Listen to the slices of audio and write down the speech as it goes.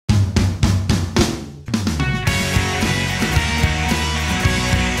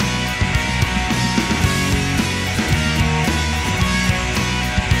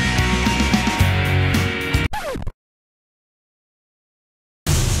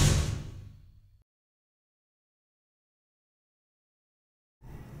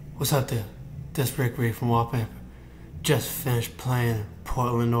What's up there? This Rick Reed from Wallpaper. Just finished playing in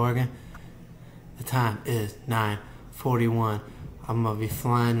Portland, Oregon. The time is 9:41. I'm gonna be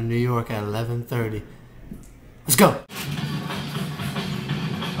flying to New York at 11:30. Let's go!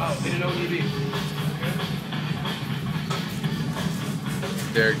 Oh, they didn't ODB.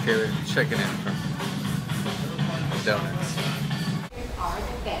 Derek Taylor checking in from Donuts.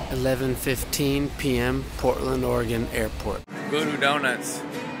 11:15 p.m. Portland, Oregon Airport. Voodoo Donuts.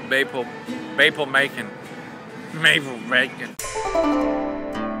 Maple bacon. Maple bacon.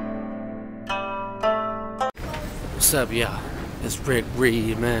 What's up, y'all? It's Rick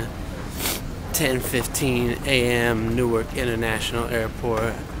Reed, man. 10:15 a.m. Newark International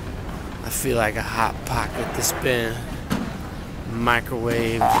Airport. I feel like a hot pocket that's been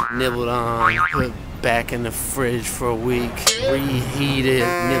microwaved, nibbled on, put back in the fridge for a week, reheated,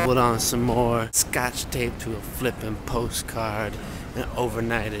 nibbled on some more, scotch taped to a flipping postcard, and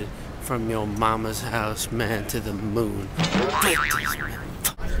overnighted from your mama's house, man, to the moon.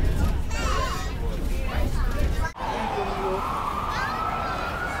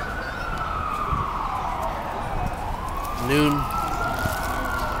 Noon,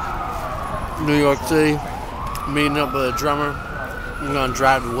 New York City, meeting up with a drummer. We're gonna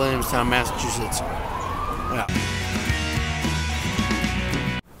drive to Williamstown, Massachusetts. Yeah.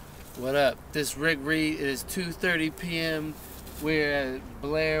 What up? This Rick Reed. It is 2:30 p.m. We're at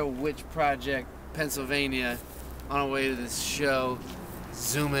Blair Witch Project, Pennsylvania, on our way to this show.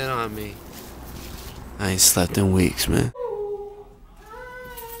 Zoom in on me. I ain't slept in weeks, man.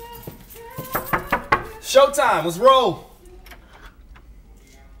 Showtime, let's roll.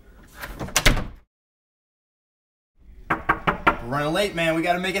 We're running late, man. We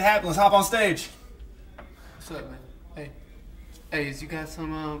gotta make it happen. Let's hop on stage. What's up, man? Hey,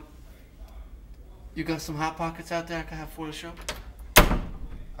 you got some Hot Pockets out there I can have for the show?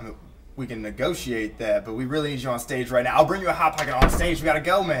 I mean, we can negotiate that, but we really need you on stage right now. I'll bring you a Hot Pocket on stage. We gotta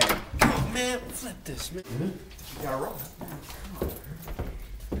go, man. Come on, man. Flip this, man. You gotta roll.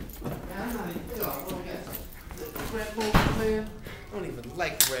 I'm not even Red Bulls, man. I don't even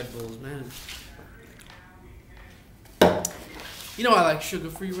like Red Bulls, man. You know I like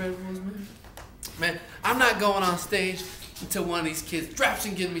sugar-free Red Bulls, man. Man, I'm not going on stage until one of these kids drops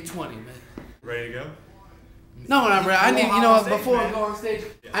and gives me 20, man. Ready to go? No, I'm ready. I need, you know what, before I go on stage,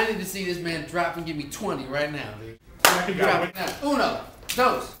 I need to see this man drop and give me 20 right now, dude. Drop it now. Uno,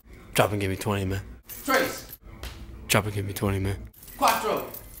 dos. Drop and give me 20, man. Tres. Drop and give me 20, man. Cuatro.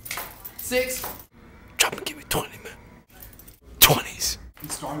 6. Drop and give me 20, man. 20s.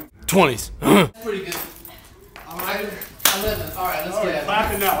 20s. That's pretty good. Alright. 11. Alright, let's get it.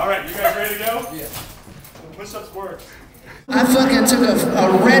 Clapping now. Alright, you guys ready to go? Yeah. Push-ups work. I fucking took a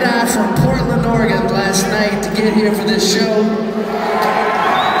red eye from Portland, Oregon last night to get here for this show.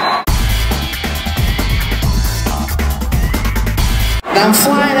 I'm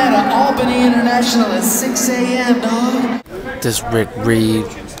flying out of Albany International at 6 a.m., dog. This Rick Reed,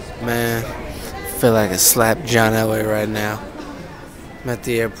 man, I feel like I slapped John Elway right now. I'm at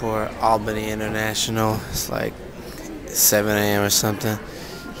the airport, Albany International. It's like 7 a.m. or something.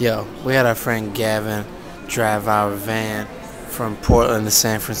 Yo, we had our friend Gavin drive our van from Portland to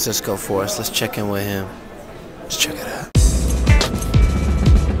San Francisco for us. Let's check in with him. Let's check it out.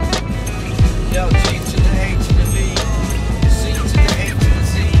 Yo, G to the A to the V, C to the A to the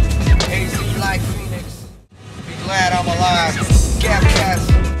Z, AC like Phoenix. Be glad I'm alive. Gap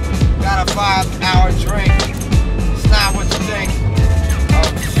cast, got a 5-hour drink. It's not what you think. Oh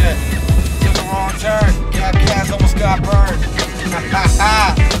shit, took a wrong turn. Gap cast almost got burned.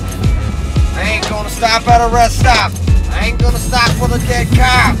 I ain't gonna stop at a rest stop. I ain't gonna stop for the dead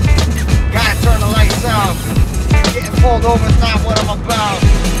cop. Gotta turn the lights out. Getting pulled over is not what I'm about.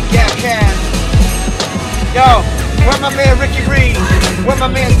 Gap cast. Yo, where my man Ricky Reed? Where my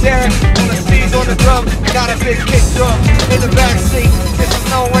man Derek? On the C's on the drum. Got a big kick drum in the back seat. This is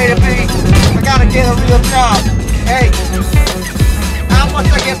no way to be. I gotta get a real job. Hey, how much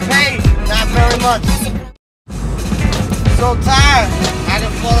I get paid? Not very much. So tired, I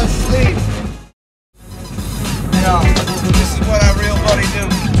can fall asleep. Yo, this is what our real buddy do.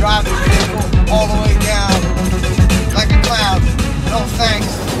 Drive the vehicle all the way down like a clown. No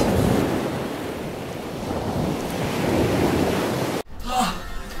thanks.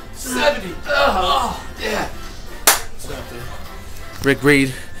 70. Yeah. What's up, dude? Rick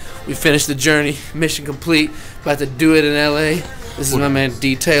Reed. We finished the journey. Mission complete. About to do it in LA. This is my man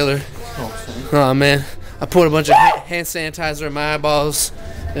D. Taylor. Oh man. I poured a bunch of hand sanitizer in my eyeballs.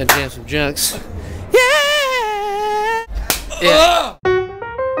 Gonna jam some junks. Yeah! Yeah.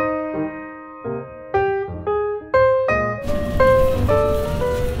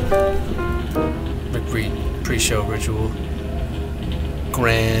 pre-show ritual.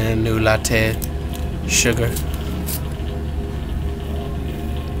 Grand new latte, sugar.